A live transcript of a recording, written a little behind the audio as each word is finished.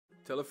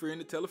Tell a friend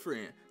to tell a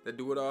friend that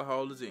Do It All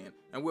Haul is in.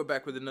 And we're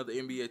back with another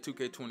NBA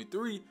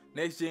 2K23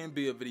 Next Gen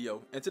build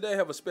video. And today I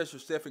have a special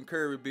Steph and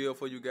Curry build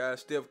for you guys.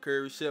 Steph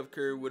Curry, Chef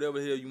Curry,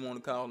 whatever the hell you want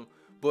to call them.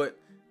 But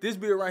this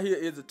build right here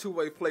is a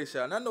two-way play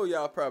shot. And I know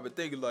y'all probably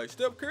thinking like,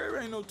 Steph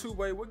Curry ain't no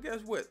two-way. Well, guess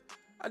what?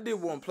 I did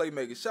one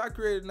playmaker shot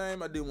creator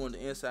name. I did one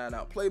the inside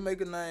out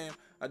playmaker name.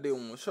 I did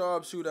one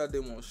sharpshooter. I did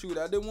one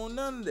shooter. I didn't want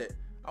none of that.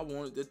 I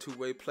wanted the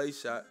two-way play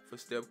shot for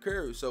Steph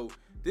Curry. So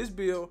this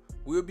build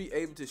will be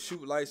able to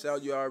shoot lights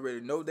out. You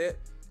already know that.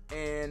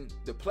 And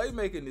the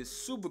playmaking is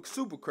super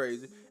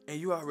crazy. And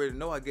you already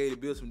know I gave the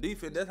build some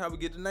defense. That's how we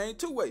get the name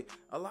two-way.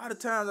 A lot of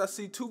times I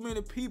see too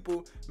many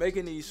people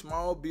making these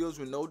small builds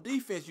with no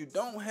defense. You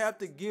don't have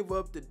to give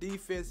up the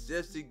defense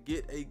just to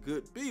get a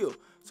good build.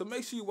 So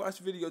make sure you watch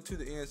the video to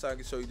the end so I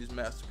can show you this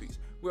masterpiece.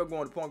 We're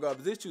going to point guard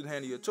position, the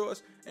hand of your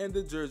choice, and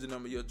the jersey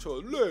number of your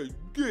choice. Let's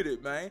get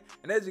it, man.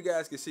 And as you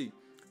guys can see,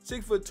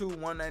 6'2",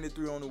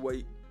 193 on the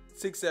weight,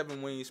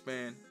 6'7"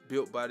 wingspan,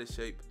 built body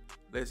shape.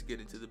 Let's get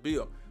into the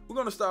build. We're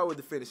gonna start with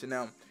the finishing.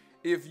 Now,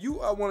 if you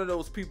are one of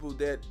those people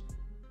that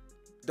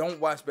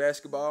don't watch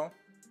basketball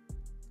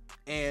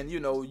and you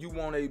know you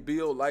want a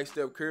build like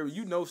Steph Curry,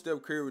 you know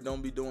Steph Curry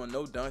don't be doing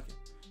no dunking.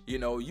 You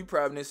know, you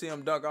probably didn't see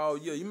him dunk all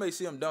year. You may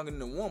see him dunking in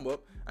the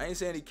warm-up. I ain't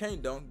saying he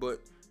can't dunk,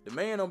 but the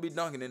man don't be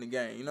dunking in the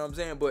game. You know what I'm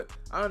saying? But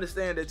I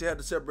understand that you have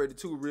to separate the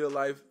two, real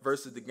life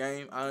versus the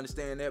game. I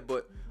understand that.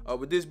 But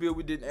with this build,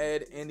 we didn't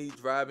add any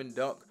driving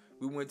dunk.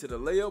 We went to the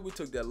layup. We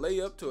took that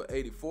layup to an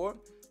 84.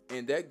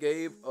 And that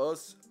gave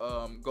us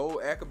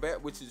gold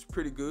acrobat, which is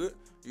pretty good.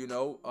 You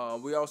know,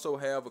 we also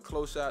have a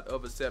close shot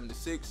of a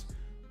 76,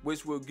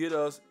 which will get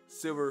us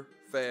silver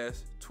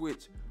fast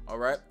twitch. All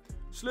right.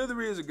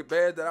 Slithery is a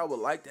badge that I would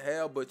like to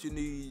have, but you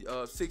need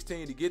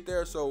 16 to get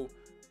there. So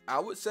I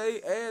would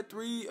say add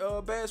 3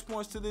 badge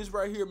points to this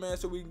right here, man,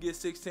 so we can get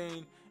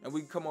 16 and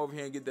we can come over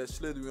here and get that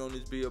slithery on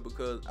this build,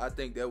 because I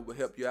think that will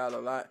help you out a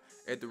lot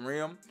at the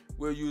rim.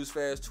 We'll use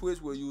fast twitch,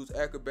 we'll use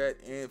acrobat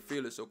and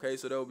fearless, okay?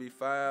 So that will be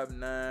 5,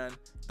 9,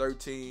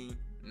 13,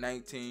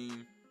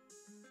 19,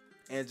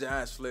 and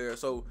giant slayer.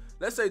 So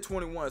let's say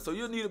 21. So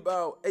you'll need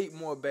about 8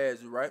 more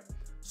badges, right?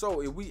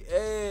 So if we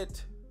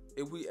add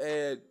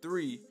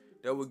 3,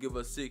 that will give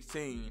us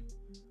 16.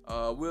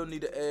 We'll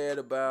need to add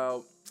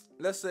about,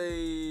 let's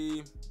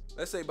say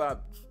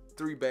about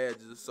 3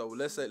 badges. So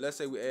let's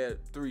say we add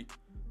three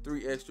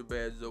extra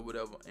badges or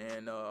whatever,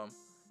 and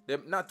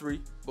not 3,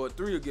 but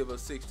 3 will give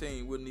us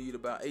 16. We'll need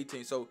about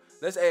 18. So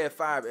let's add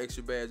 5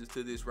 extra badges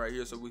to this right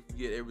here so we can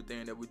get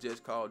everything that we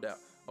just called out.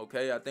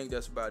 Okay, I think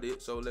that's about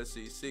it. So let's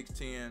see, 6,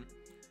 10,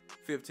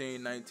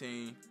 15,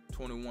 19,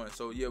 21.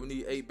 So yeah, we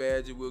need 8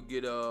 badges. We'll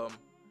get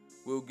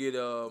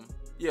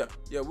yeah,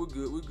 we're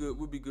good.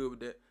 We'll be good with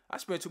that. I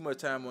spent too much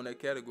time on that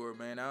category,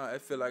 man. I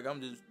feel like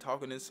I'm just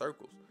talking in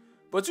circles.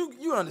 But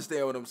you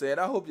understand what I'm saying.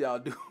 I hope y'all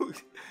do.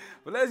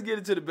 But let's get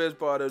into the best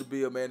part of the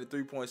build, man, the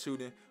three-point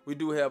shooting. We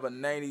do have a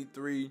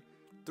 93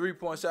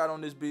 three-point shot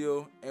on this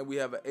build, and we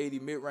have an 80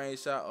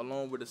 mid-range shot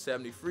along with a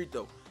 70 free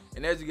throw.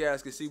 And as you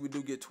guys can see, we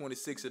do get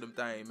 26 of them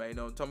things, man. You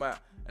know what I'm talking about?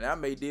 And I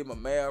may did my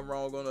math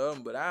wrong on the other,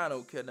 but I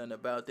don't care nothing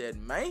about that,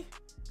 man.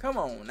 Come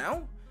on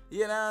now.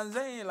 You know what I'm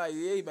saying? Like,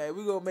 hey, man,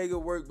 we gonna make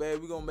it work, man.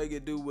 We gonna make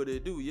it do what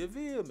it do. You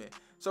feel me?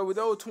 So with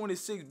those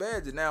 26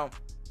 badges, now,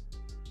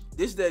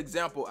 this is the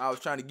example I was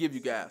trying to give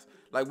you guys.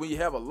 Like, when you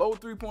have a low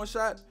three-point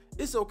shot,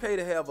 it's okay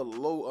to have a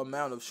low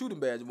amount of shooting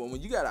badges. But when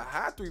you got a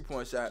high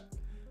three-point shot,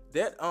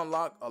 that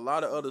unlock a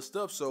lot of other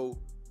stuff. So,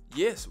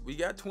 yes, we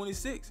got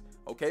 26,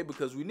 okay,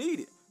 because we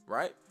need it,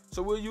 right?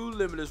 So we'll use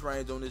limitless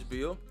range on this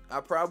build. I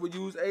probably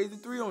use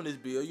 83 on this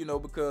build, you know,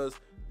 because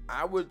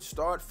I would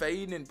start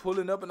fading and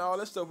pulling up and all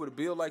that stuff with a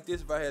build like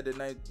this if I had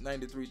the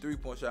 93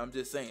 three-point shot. I'm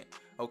just saying.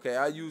 Okay,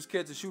 I use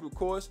catch and shoot, of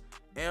course,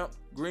 amp,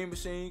 green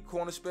machine,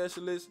 corner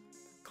specialist,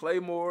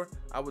 Claymore.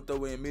 I would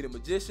throw in Media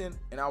Magician,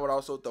 and I would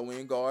also throw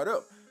in guard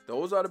up.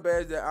 Those are the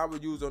badges that I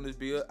would use on this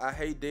build. I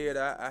hate dead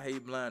eye. I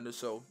hate blinder.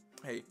 So,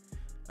 hey,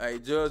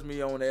 judge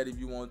me on that if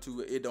you want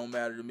to. It don't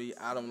matter to me.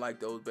 I don't like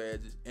those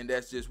badges, and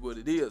that's just what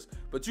it is.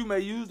 But you may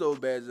use those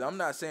badges. I'm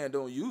not saying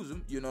don't use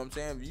them. You know what I'm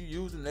saying? If you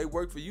use them, they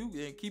work for you,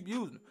 then keep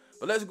using them.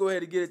 But let's go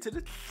ahead and get it to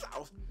the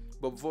south.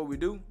 But before we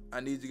do, I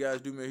need you guys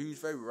to do me a huge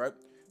favor, right?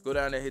 Go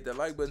down there, hit that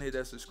like button, hit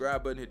that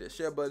subscribe button, hit that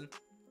share button,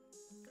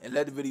 and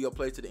let the video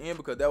play to the end,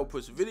 because that will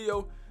push the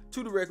video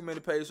to the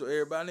recommended page so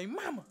everybody named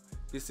mama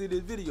can see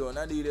this video. And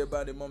I need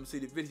everybody named mama to see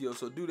the video.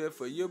 So do that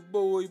for your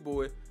boy.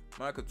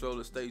 My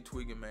controller stay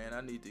tweaking, man.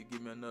 I need to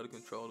give me another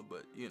controller,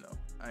 but you know,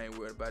 I ain't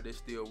worried about that.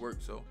 Still work.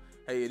 So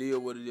hey, it is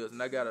what it is.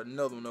 And I got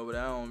another one over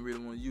there. I don't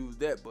really want to use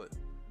that, but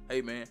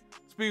hey, man,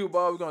 speed with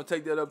ball, we're gonna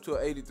take that up to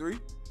an 83.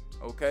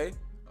 Okay.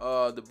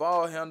 The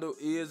ball handle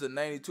is a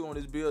 92 on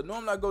this build.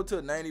 Normally I go to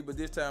a 90, but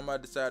this time I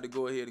decided to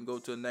go ahead and go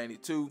to a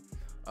 92.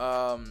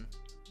 I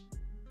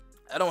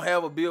don't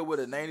have a build with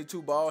a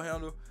 92 ball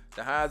handle.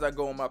 The highest I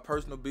go on my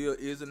personal build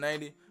is a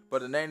 90,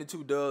 but a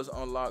 92 does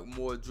unlock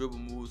more dribble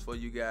moves for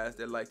you guys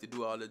that like to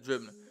do all the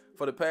dribbling.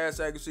 For the pass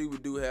accuracy, we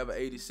do have an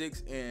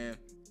 86, and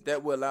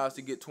that will allow us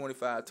to get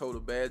 25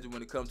 total badges.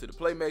 When it comes to the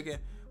playmaking,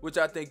 which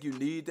I think you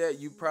need that.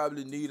 You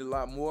probably need a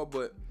lot more,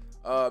 but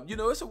you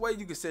know, it's a way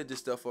you can set this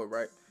stuff up,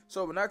 right?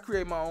 So when I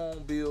create my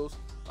own builds,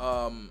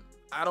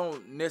 I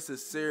don't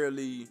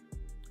necessarily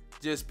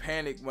just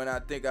panic when I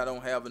think I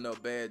don't have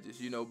enough badges,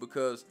 you know,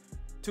 because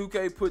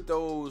 2K put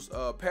those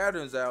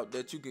patterns out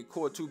that you can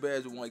core 2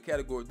 badges in one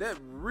category. That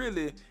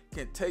really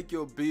can take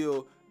your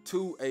build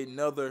to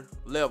another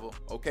level.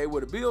 Okay,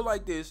 with a build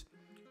like this,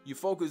 you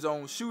focus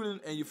on shooting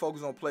and you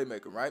focus on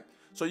playmaking, right?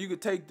 So you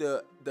could take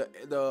the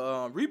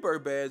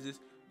rebirth badges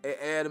and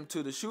add them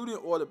to the shooting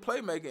or the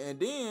playmaking, and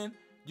then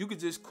you could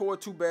just core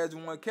 2 badges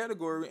in one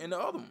category in the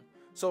other one.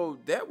 So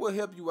that will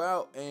help you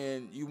out,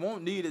 and you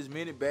won't need as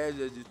many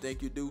badges as you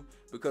think you do,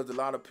 because a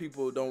lot of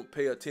people don't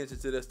pay attention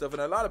to that stuff,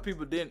 and a lot of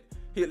people didn't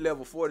hit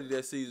level 40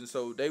 that season,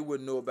 so they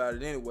wouldn't know about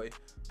it anyway.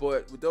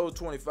 But with those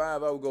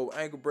 25, I would go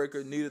ankle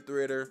breaker, needle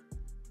threader,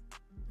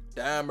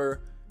 dimer,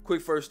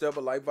 quick first step, a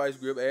light vice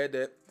grip, add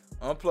that,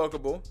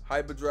 unpluckable,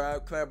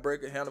 hyperdrive, clamp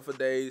breaker, handle for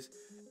days,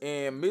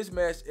 and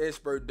mismatch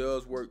expert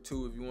does work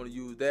too if you want to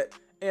use that.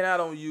 And I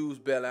don't use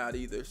bailout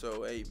either,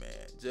 so hey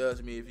man,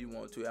 judge me if you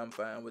want to, I'm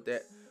fine with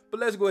that. But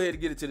let's go ahead and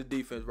get into the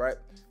defense, right?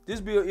 This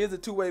build is a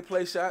two-way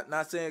play shot.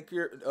 Not saying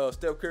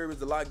Steph Curry is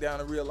the lockdown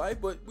in real life,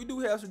 but we do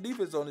have some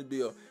defense on this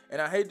build.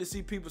 And I hate to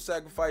see people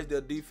sacrifice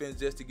their defense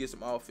just to get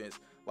some offense.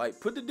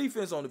 Like, put the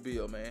defense on the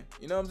build, man.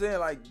 You know what I'm saying?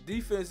 Like,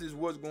 defense is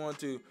what's going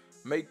to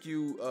make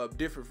you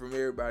different from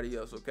everybody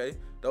else, okay?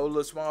 Those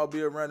little small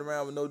build running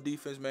around with no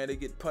defense, man, they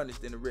get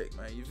punished in the wreck,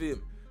 man. You feel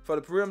me? For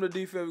the perimeter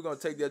defense, we're going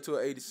to take that to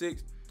an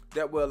 86.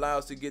 That will allow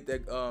us to get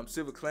that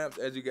silver clamps,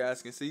 as you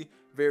guys can see.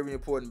 Very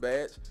important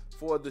badge.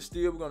 For the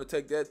steal, we're going to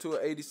take that to an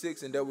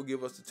 86, and that will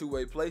give us the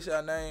two-way play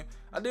shot name.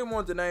 I didn't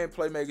want the name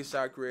Playmaker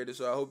Shot Creator,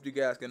 so I hope you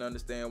guys can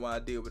understand why I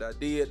did what I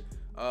did.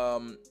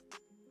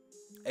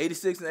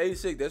 86 and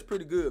 86, that's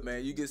pretty good,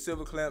 man. You get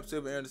silver clamp,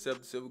 silver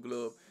interceptor, silver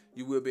glove.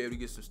 You will be able to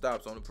get some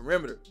stops on the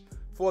perimeter.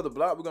 For the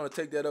block, we're going to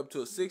take that up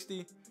to a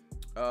 60.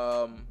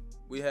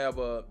 We have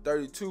a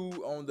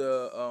 32 on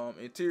the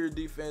interior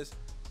defense,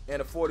 and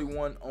a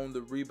 41 on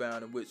the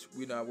rebounding, which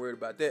we're not worried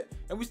about that.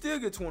 And we still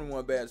get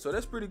 21 badges, so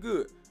that's pretty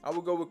good. I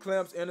will go with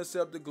clamps,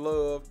 interceptor,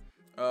 glove.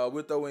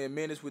 We'll throw in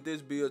minutes with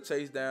this build,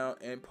 chase down,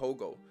 and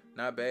pogo.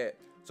 Not bad.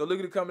 So look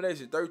at the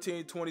combination,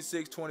 13,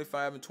 26,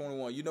 25, and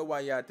 21. You know why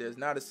you're out there. It's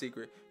not a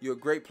secret. You're a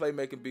great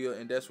playmaking build,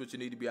 and that's what you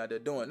need to be out there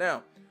doing.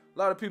 Now, a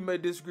lot of people may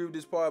disagree with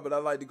this part, but I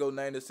like to go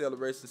 90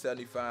 acceleration,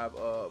 75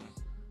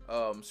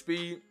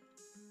 speed,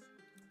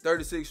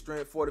 36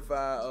 strength,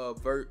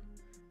 45 vert,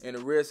 and the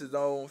rest is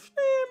on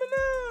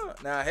stamina.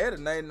 Now, I had a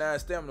 99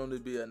 stamina on this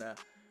build now.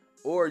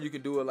 Or you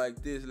can do it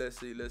like this. Let's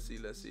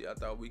see. I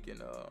thought we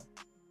can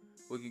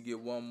get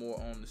one more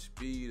on the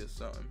speed or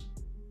something.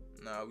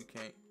 Nah, we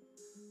can't.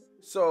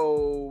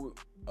 So,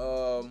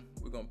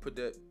 we're going to put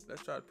that.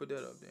 Let's try to put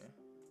that up then.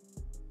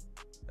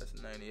 That's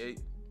a 98.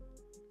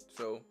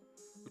 So,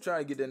 we're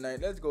trying to get that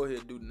 90. Let's go ahead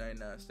and do the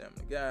 99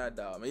 stamina. God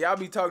dog, man. Y'all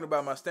be talking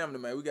about my stamina,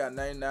 man. We got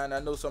 99. I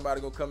know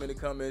somebody going to come in the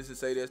comments and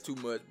say that's too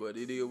much, but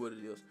it is what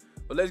it is.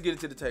 But let's get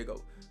into the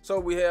takeover. So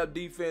we have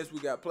defense, we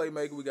got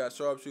playmaker, we got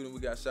sharpshooting,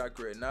 we got shot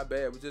creator. Not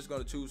bad. We're just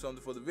going to choose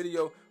something for the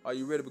video. Are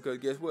you ready? Because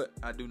guess what?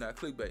 I do not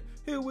clickbait.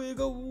 Here we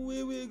go,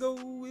 here we go,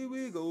 here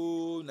we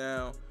go.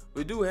 Now,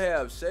 we do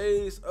have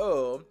shades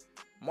of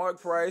Mark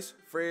Price,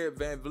 Fred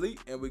VanVleet,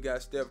 and we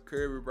got Steph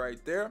Curry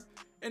right there.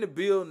 And the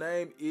build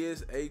name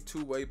is a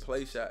two-way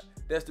play shot.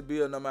 That's the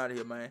build, and I'm out of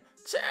here, man.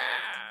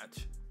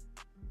 Charge!